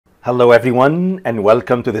Hello everyone and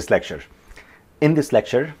welcome to this lecture. In this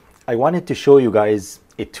lecture, I wanted to show you guys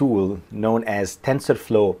a tool known as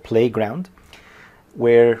TensorFlow Playground,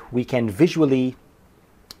 where we can visually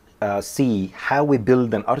see how we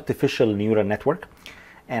build an artificial neural network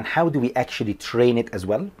and how do we actually train it as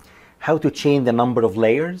well, how to change the number of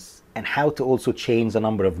layers and how to also change the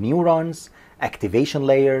number of neurons, activation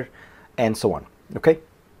layer, and so on. Okay?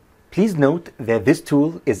 Please note that this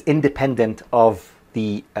tool is independent of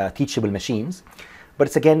the teachable machines, but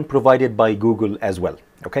it's again provided by Google as well.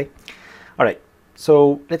 Okay, all right,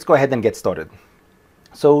 so let's go ahead and get started.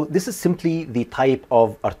 So this is simply the type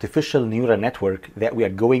of artificial neural network that we are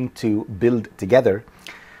going to build together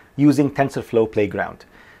using TensorFlow Playground.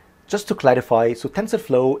 Just to clarify, so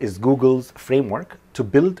TensorFlow is Google's framework to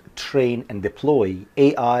build, train, and deploy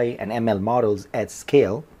AI and ML models at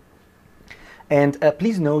scale. And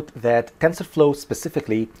please note that TensorFlow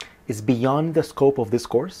specifically is beyond the scope of this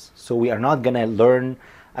course. So we are not going to learn,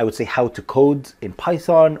 I would say, how to code in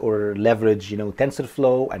Python or leverage,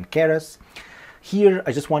 TensorFlow and Keras. Here,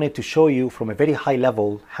 I just wanted to show you from a very high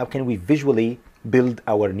level, how can we visually build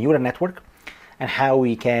our neural network and how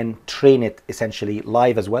we can train it essentially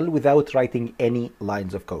live as well without writing any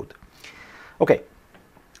lines of code. Okay,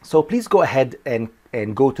 so please go ahead and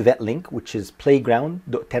go to that link, which is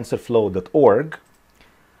playground.tensorflow.org.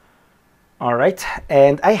 All right,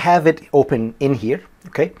 and I have it open in here,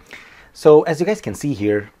 okay? So as you guys can see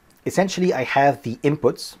here, essentially I have the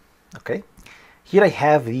inputs, okay? Here I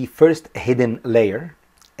have the first hidden layer,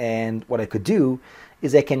 and what I could do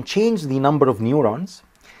is I can change the number of neurons,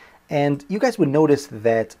 and you guys will notice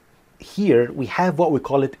that here we have what we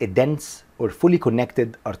call it a dense or fully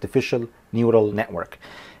connected artificial neural network,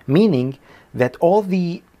 meaning that all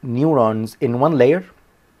the neurons in one layer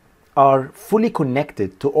are fully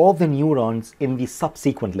connected to all the neurons in the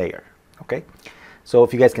subsequent layer. Okay, so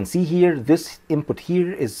if you guys can see here, this input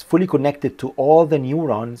here is fully connected to all the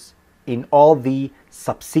neurons in all the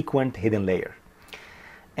subsequent hidden layer.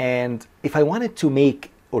 And if I wanted to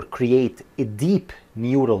make or create a deep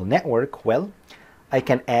neural network, well, I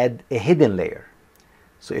can add a hidden layer.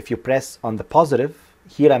 So if you press on the positive,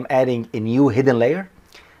 here I'm adding a new hidden layer.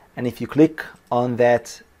 And if you click on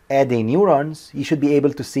that adding neurons, you should be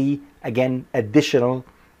able to see again additional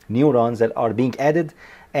neurons that are being added,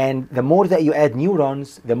 and the more that you add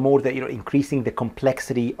neurons, the more that you're increasing the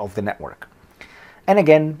complexity of the network. And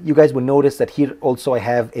again, you guys will notice that here also I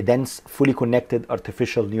have a dense fully connected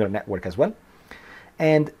artificial neural network as well.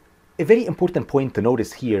 And a very important point to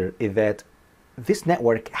notice here is that this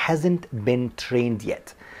network hasn't been trained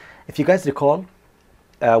yet. If you guys recall,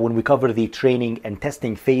 when we cover the training and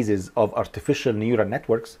testing phases of artificial neural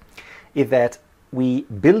networks, is that we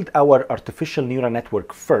build our artificial neural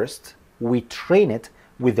network first, we train it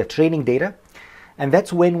with the training data, and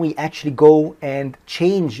that's when we actually go and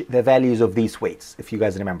change the values of these weights, if you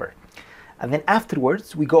guys remember. And then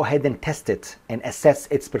afterwards, we go ahead and test it and assess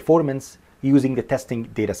its performance using the testing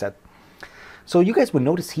data set. So you guys will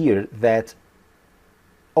notice here that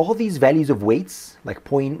all these values of weights, like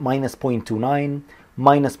minus 0.29,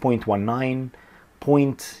 minus 0.19,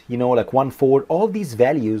 point, 1.4, all these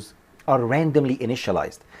values are randomly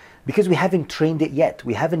initialized because we haven't trained it yet.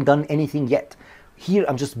 We haven't done anything yet. Here,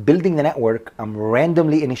 I'm just building the network. I'm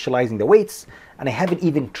randomly initializing the weights, and I haven't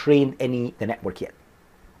even trained the network yet.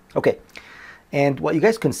 Okay, and what you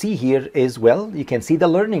guys can see here is, well, you can see the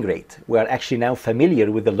learning rate. We are actually now familiar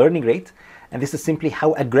with the learning rate, and this is simply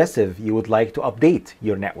how aggressive you would like to update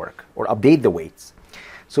your network or update the weights.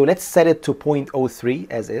 So let's set it to 0.03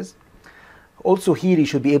 as is. Also here you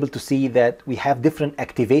should be able to see that we have different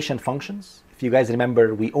activation functions. If you guys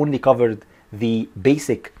remember, we only covered the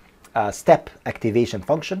basic step activation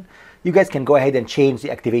function. You guys can go ahead and change the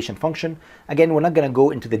activation function. Again, we're not going to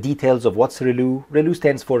go into the details of what's ReLU. ReLU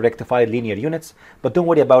stands for rectified linear units, but don't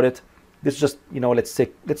worry about it. This is just,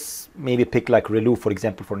 let's maybe pick like ReLU, for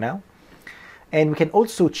example, for now. And we can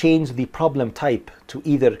also change the problem type to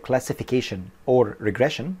either classification or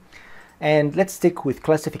regression. And let's stick with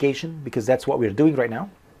classification because that's what we're doing right now.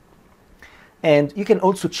 And you can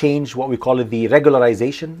also change what we call it the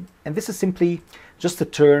regularization. And this is simply just a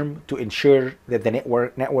term to ensure that the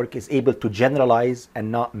network is able to generalize and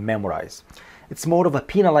not memorize. It's more of a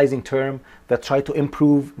penalizing term that tries to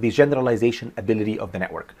improve the generalization ability of the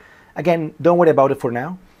network. Again, don't worry about it for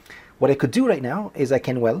now. What I could do right now is I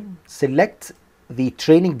can, well, select the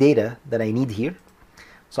training data that I need here.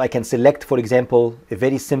 So I can select, for example, a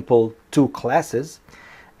very simple 2 classes.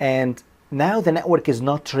 And now the network is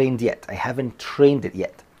not trained yet. I haven't trained it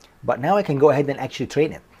yet. But now I can go ahead and actually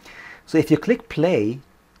train it. So if you click play,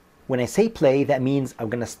 when I say play, that means I'm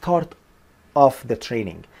going to start off the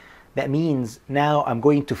training. that means now I'm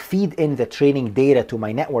going to feed in the training data to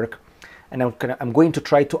my network, and I'm going to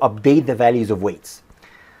try to update the values of weights.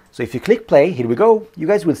 So if you click play, here we go, you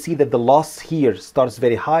guys will see that the loss here starts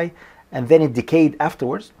very high and then it decayed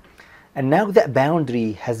afterwards. And now that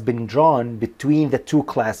boundary has been drawn between the two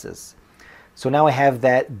classes. So now I have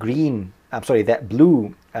that that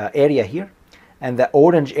blue area here and the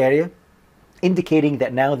orange area, indicating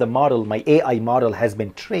that now the model, my AI model, has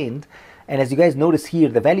been trained. And as you guys notice here,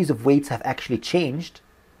 the values of weights have actually changed,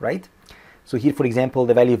 right? So here, for example,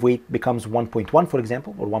 the value of weight becomes 1.1, for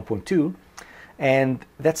example, or 1.2. And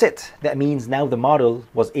that's it. That means now the model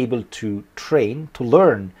was able to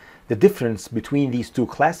learn the difference between these two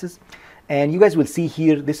classes. And you guys will see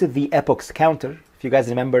here, this is the epochs counter. If you guys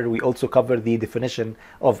remember, we also covered the definition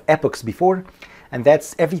of epochs before. And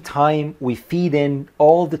that's every time we feed in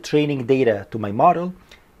all the training data to my model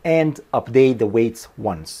and update the weights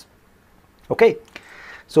once. Okay,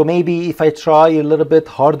 so maybe if I try a little bit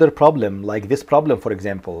harder problem, like this problem, for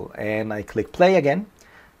example, and I click play again,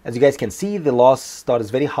 as you guys can see, the loss starts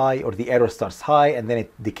very high, or the error starts high, and then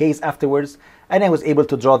it decays afterwards. And I was able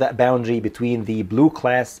to draw that boundary between the blue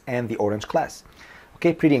class and the orange class.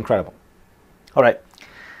 Okay, pretty incredible. All right,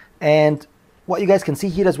 and what you guys can see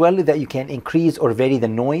here as well is that you can increase or vary the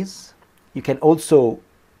noise. You can also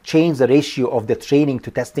change the ratio of the training to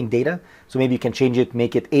testing data. So maybe you can change it,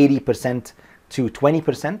 make it 80% to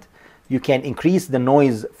 20%. You can increase the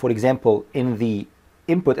noise, for example, in the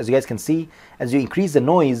input. As you guys can see, as you increase the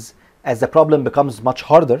noise, as the problem becomes much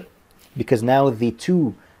harder, because now the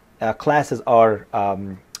two classes are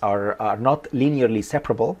not linearly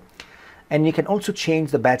separable. And you can also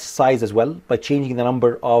change the batch size as well by changing the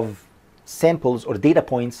number of samples or data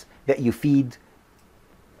points that you feed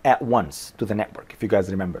at once to the network, if you guys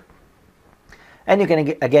remember. And you can,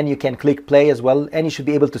 again, you can click play as well, and you should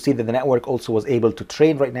be able to see that the network also was able to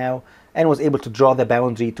train right now and was able to draw the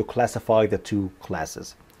boundary to classify the two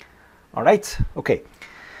classes. All right, okay.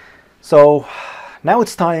 So now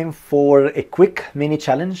it's time for a quick mini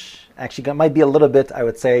challenge. Actually, it might be a little bit, I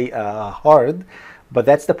would say, hard, but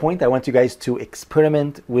that's the point. I want you guys to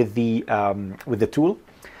experiment with the tool.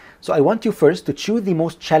 So I want you first to choose the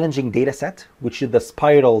most challenging data set, which is the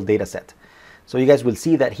spiral data set. So you guys will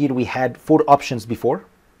see that here we had 4 options before.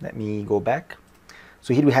 Let me go back.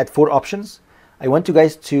 So here we had 4 options. I want you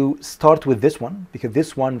guys to start with this one, because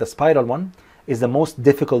this one, the spiral one, is the most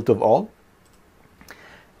difficult of all.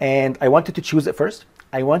 And I want you to choose it first.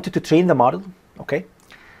 I want you to train the model, okay?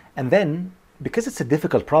 And then, because it's a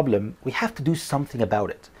difficult problem, we have to do something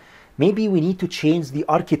about it. Maybe we need to change the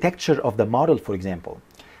architecture of the model, for example.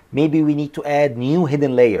 Maybe we need to add new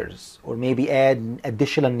hidden layers, or maybe add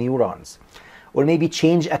additional neurons, or maybe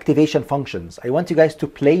change activation functions. I want you guys to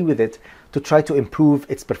play with it to try to improve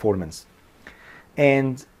its performance.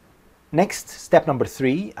 And next, step number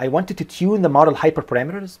 3, I want you to tune the model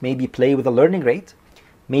hyperparameters, maybe play with the learning rate,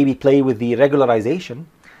 maybe play with the regularization,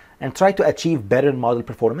 and try to achieve better model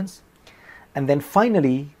performance. And then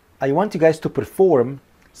finally, I want you guys to perform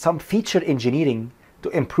some feature engineering to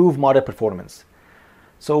improve model performance.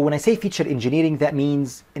 So when I say feature engineering, that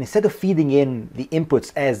means instead of feeding in the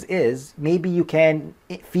inputs as is, maybe you can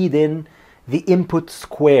feed in the input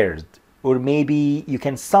squared, or maybe you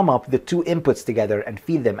can sum up the 2 inputs together and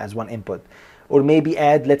feed them as one input, or maybe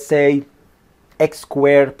add, let's say, x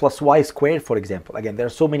squared plus y squared, for example. Again, there are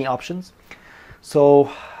so many options.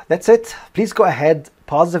 So that's it. Please go ahead,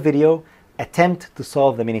 pause the video, attempt to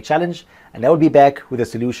solve the mini challenge, and I will be back with a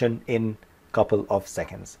solution in a couple of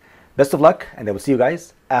seconds. Best of luck, and I will see you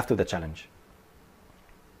guys after the challenge.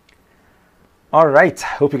 All right,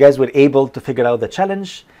 hope you guys were able to figure out the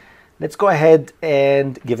challenge. Let's go ahead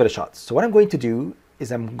and give it a shot. So what I'm going to do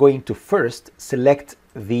is I'm going to first select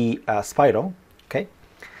the spiral, okay?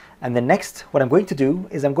 And then next, what I'm going to do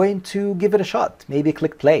is I'm going to give it a shot, maybe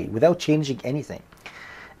click play without changing anything.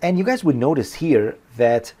 And you guys would notice here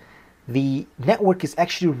that the network is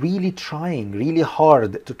actually really trying really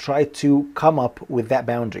hard to try to come up with that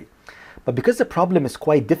boundary. But because the problem is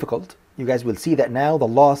quite difficult, you guys will see that now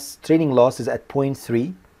the training loss is at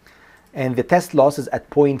 0.3 and the test loss is at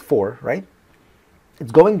 0.4, right?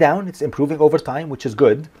 It's going down, it's improving over time, which is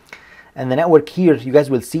good. And the network here, you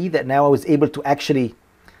guys will see that now I was able to actually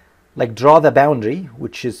draw the boundary,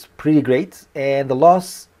 which is pretty great. And the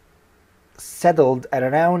loss settled at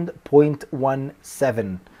around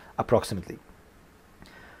 0.17 approximately.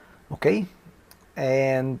 Okay,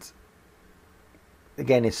 and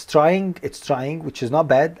again, it's trying, which is not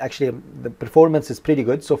bad. Actually, the performance is pretty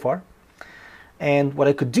good so far. And what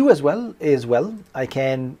I could do as well is, I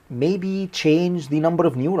can maybe change the number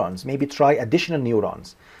of neurons, maybe try additional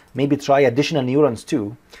neurons, maybe try additional neurons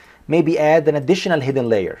too. maybe add an additional hidden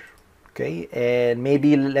layer. Okay, and maybe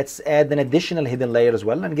let's add an additional hidden layer as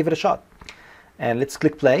well and give it a shot. And let's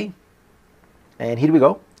click play. And here we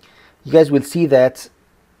go. You guys will see that,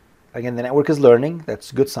 again, the network is learning.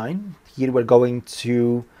 That's a good sign. Here we're going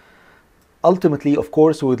to, ultimately, of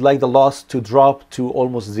course, we would like the loss to drop to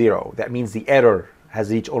almost zero. That means the error has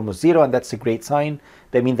reached almost zero, and that's a great sign.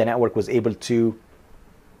 That means the network was able to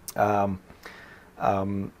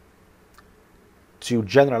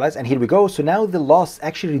generalize. And here we go. So now the loss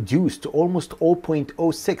actually reduced to almost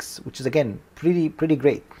 0.06, which is, again, pretty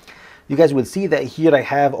great. You guys will see that here I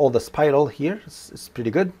have all the spiral here. It's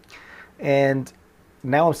pretty good. And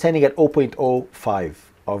now I'm standing at 0.05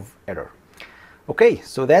 of error. Okay,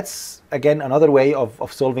 so that's, again, another way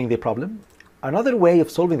of solving the problem. Another way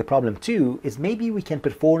of solving the problem, too, is maybe we can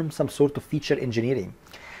perform some sort of feature engineering.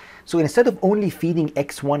 So instead of only feeding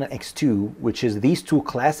x1 and x2, which is these two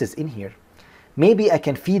classes in here, maybe I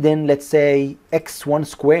can feed in, let's say, x1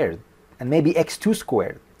 squared, and maybe x2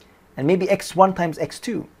 squared, and maybe x1 times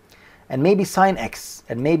x2, and maybe sine x,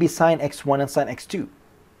 and maybe sine x1 and sine x2.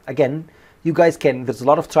 Again, you guys can, there's a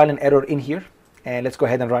lot of trial and error in here, and let's go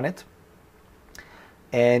ahead and run it.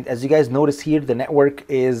 And as you guys notice here, the network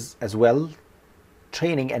is as well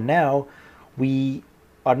training, and now we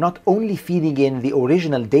are not only feeding in the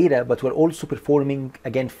original data, but we're also performing,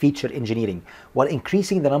 again, feature engineering while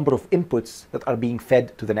increasing the number of inputs that are being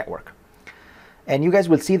fed to the network. And you guys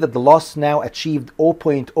will see that the loss now achieved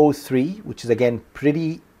 0.03, which is, again,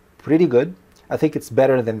 pretty good. I think it's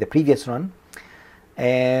better than the previous run.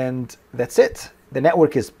 And that's it. The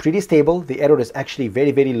network is pretty stable. The error is actually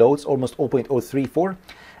very low. It's almost 0.034.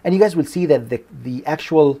 And you guys will see that the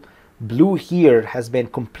actual blue here has been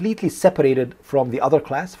completely separated from the other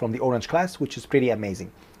class, from the orange class, which is pretty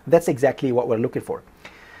amazing. That's exactly what we're looking for.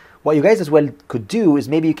 What you guys as well could do is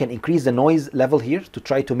maybe you can increase the noise level here to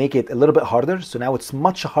try to make it a little bit harder. So now it's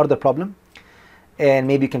much harder problem. And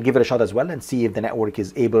maybe you can give it a shot as well and see if the network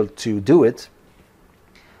is able to do it.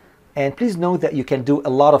 And please note that you can do a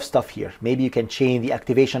lot of stuff here. Maybe you can change the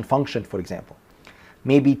activation function, for example.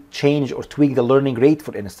 Maybe change or tweak the learning rate,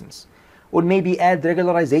 for instance. Or maybe add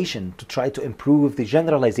regularization to try to improve the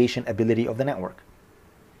generalization ability of the network.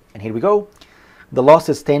 And here we go. The loss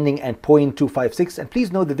is standing at 0.256. And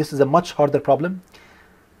please note that this is a much harder problem.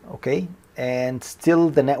 Okay. And still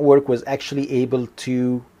the network was actually able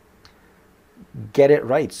to get it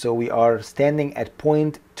right. So we are standing at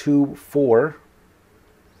 0.24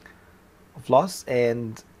 of loss.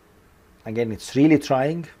 And again, it's really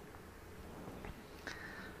trying.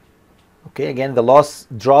 Okay, again, the loss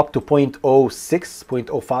dropped to 0.06,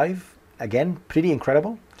 0.05. Again, pretty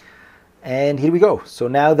incredible. And here we go. So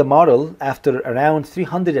now the model, after around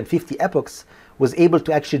 350 epochs, was able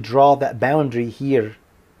to actually draw that boundary here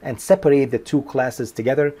and separate the two classes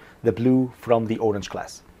together, the blue from the orange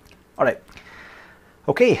class. All right.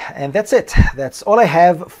 Okay, and that's it. That's all I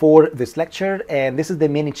have for this lecture. And this is the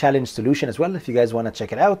mini challenge solution as well, if you guys want to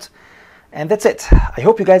check it out. And that's it. I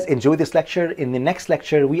hope you guys enjoyed this lecture. In the next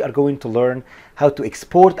lecture, we are going to learn how to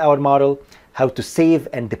export our model, how to save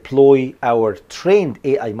and deploy our trained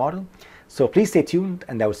AI model. So please stay tuned,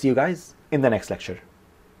 and I will see you guys in the next lecture.